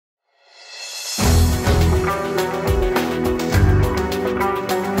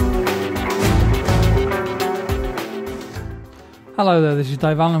Hello there, this is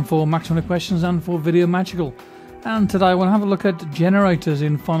Dave Allen for Max 20 Questions and for Video Magical, and today I want to have a look at generators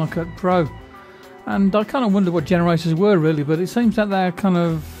in Final Cut Pro. And I kind of wondered what generators were really, but it seems that they're kind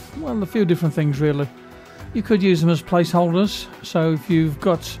of, well, a few different things really. You could use them as placeholders, so if you've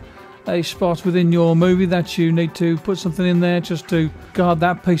got a spot within your movie that you need to put something in there just to guard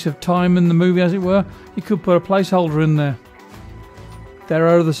that piece of time in the movie as it were, you could put a placeholder in there. There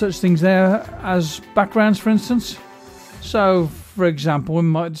are other such things there as backgrounds, for instance. So for example, we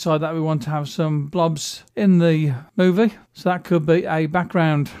might decide that we want to have some blobs in the movie, so that could be a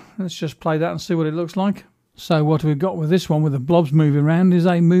background. Let's just play that and see what it looks like. So what we've got with this one, with the blobs moving around, is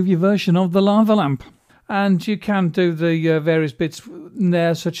a movie version of the lava lamp. And you can do the various bits in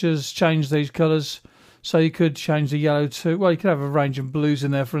there, such as change these colours. So you could change the yellow to, well, you could have a range of blues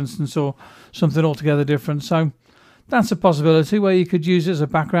in there, for instance, or something altogether different. So that's a possibility where you could use it as a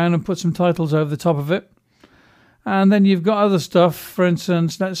background and put some titles over the top of it. And then you've got other stuff, for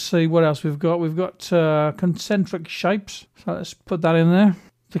instance, let's see what else we've got. We've got concentric shapes, so let's put that in there.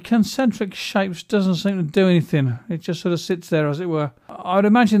 The concentric shapes doesn't seem to do anything, it just sort of sits there as it were. I would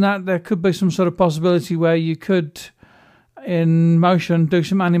imagine that there could be some sort of possibility where you could, in motion, do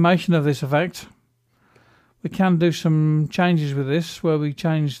some animation of this effect. We can do some changes with this, where we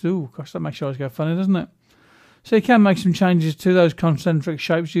change, ooh gosh, that makes your eyes go funny, doesn't it? So you can make some changes to those concentric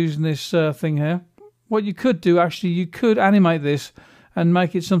shapes using this thing here. What you could do, actually, you could animate this and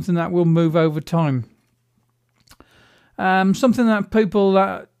make it something that will move over time. Something that people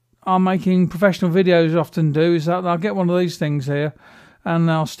that are making professional videos often do is that they'll get one of these things here and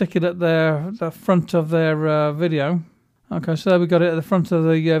they'll stick it at the front of their video. Okay, so there we got it at the front of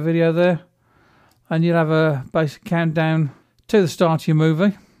the video there, and you'll have a basic countdown to the start of your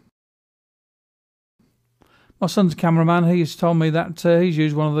movie. My son's a cameraman. He's told me that he's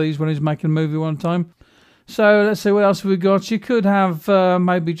used one of these when he's making a movie one time. So let's see what else we've got. You could have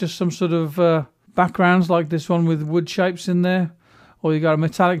maybe just some sort of backgrounds like this one with wood shapes in there, or you got a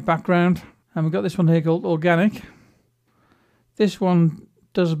metallic background. And we've got this one here called organic. This one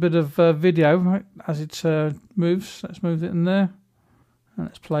does a bit of video right, as it moves. Let's move it in there and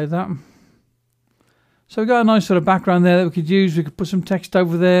let's play that. So we've got a nice sort of background there that we could use. We could put some text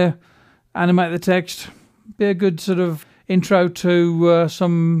over there, animate the text. Be a good sort of intro to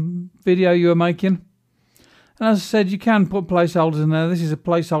some video you are making. And as I said, you can put placeholders in there. This is a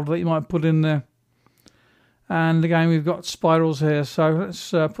placeholder that you might put in there. And again, we've got spirals here, so let's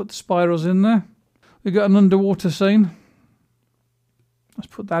put the spirals in there. We've got an underwater scene.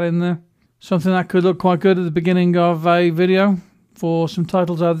 Let's put that in there. Something that could look quite good at the beginning of a video for some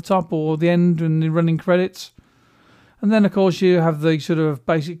titles over the top, or the end and the running credits. And then of course you have the sort of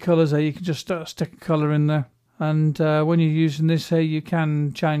basic colours there. You can just stick a colour in there. And when you're using this here, you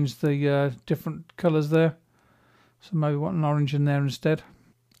can change the different colours there. So maybe want an orange in there instead.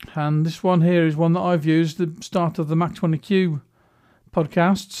 And this one here is one that I've used at the start of the Mac 20Q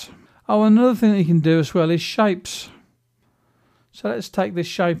podcasts. Oh, another thing that you can do as well is shapes. So let's take this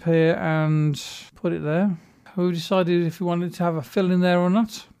shape here and put it there. We decided if we wanted to have a fill in there or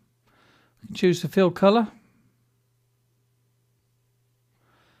not. We can choose the fill colour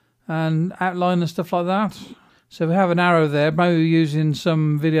and outline and stuff like that. So we have an arrow there. Maybe we're using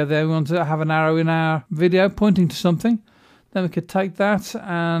some video there. We want to have an arrow in our video pointing to something. Then we could take that,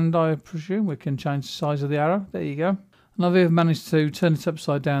 and I presume we can change the size of the arrow. There you go. And I've even managed to turn it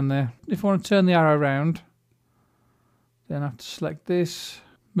upside down there. If I want to turn the arrow around, then I have to select this,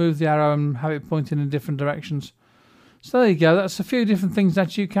 move the arrow and have it pointing in different directions. So there you go. That's a few different things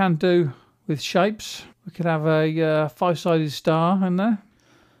that you can do with shapes. We could have a five-sided star in there.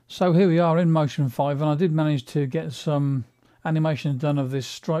 So here we are in Motion 5, and I did manage to get some animation done of this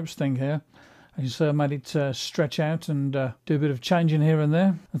stripes thing here. As you see, I made it stretch out and do a bit of changing here and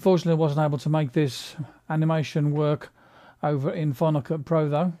there. Unfortunately, I wasn't able to make this animation work over in Final Cut Pro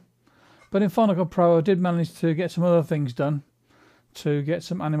though. But in Final Cut Pro, I did manage to get some other things done to get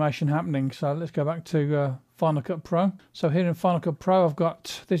some animation happening. So let's go back to Final Cut Pro. So here in Final Cut Pro, I've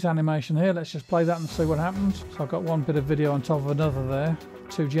got this animation here. Let's just play that and see what happens. So I've got one bit of video on top of another there.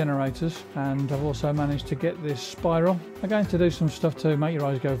 Two generators, and I've also managed to get this spiral. I'm going to do some stuff to make your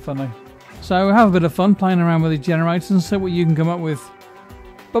eyes go funny. So have a bit of fun playing around with these generators and see what you can come up with.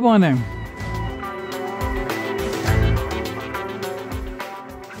 Bye bye now.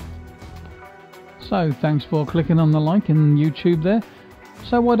 So thanks for clicking on the like in YouTube there.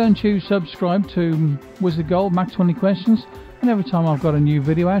 So why don't you subscribe to Wizard Gold Mac 20 Questions, and every time I've got a new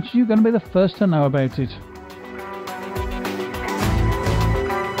video out, you're going to be the first to know about it.